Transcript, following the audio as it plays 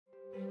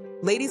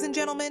Ladies and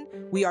gentlemen,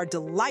 we are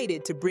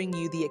delighted to bring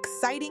you the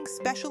exciting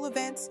special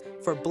events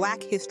for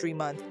Black History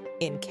Month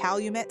in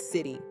Calumet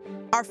City.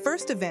 Our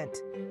first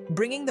event,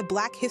 bringing the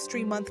Black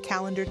History Month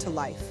calendar to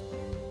life,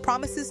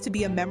 promises to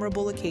be a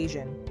memorable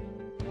occasion.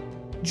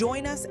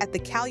 Join us at the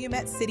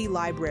Calumet City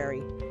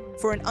Library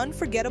for an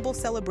unforgettable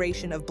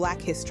celebration of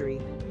Black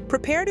history.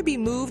 Prepare to be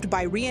moved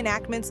by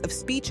reenactments of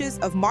speeches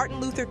of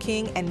Martin Luther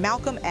King and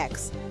Malcolm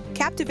X,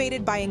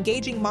 captivated by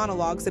engaging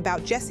monologues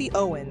about Jesse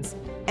Owens,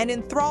 and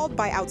enthralled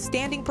by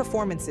outstanding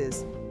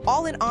performances,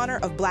 all in honor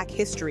of Black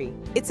history.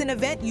 It's an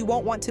event you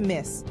won't want to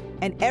miss,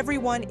 and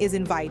everyone is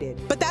invited.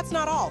 But that's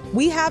not all.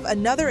 We have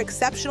another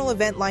exceptional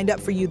event lined up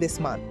for you this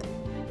month.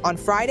 On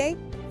Friday,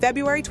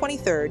 February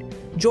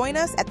 23rd, join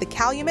us at the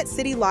Calumet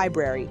City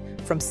Library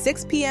from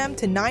 6 p.m.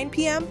 to 9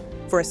 p.m.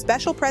 for a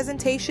special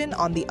presentation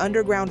on the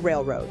Underground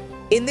Railroad.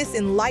 In this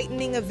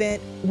enlightening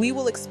event, we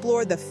will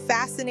explore the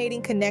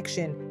fascinating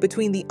connection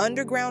between the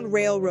Underground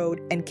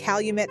Railroad and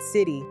Calumet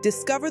City,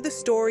 discover the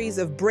stories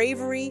of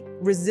bravery,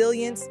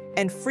 resilience,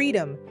 and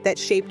freedom that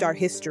shaped our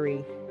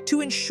history. To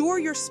ensure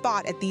your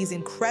spot at these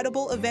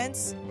incredible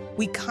events,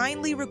 we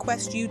kindly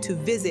request you to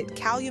visit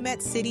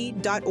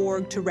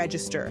calumetscity.org to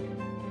register.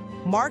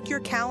 Mark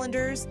your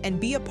calendars and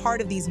be a part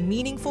of these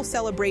meaningful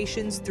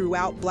celebrations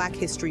throughout Black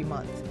History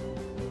Month.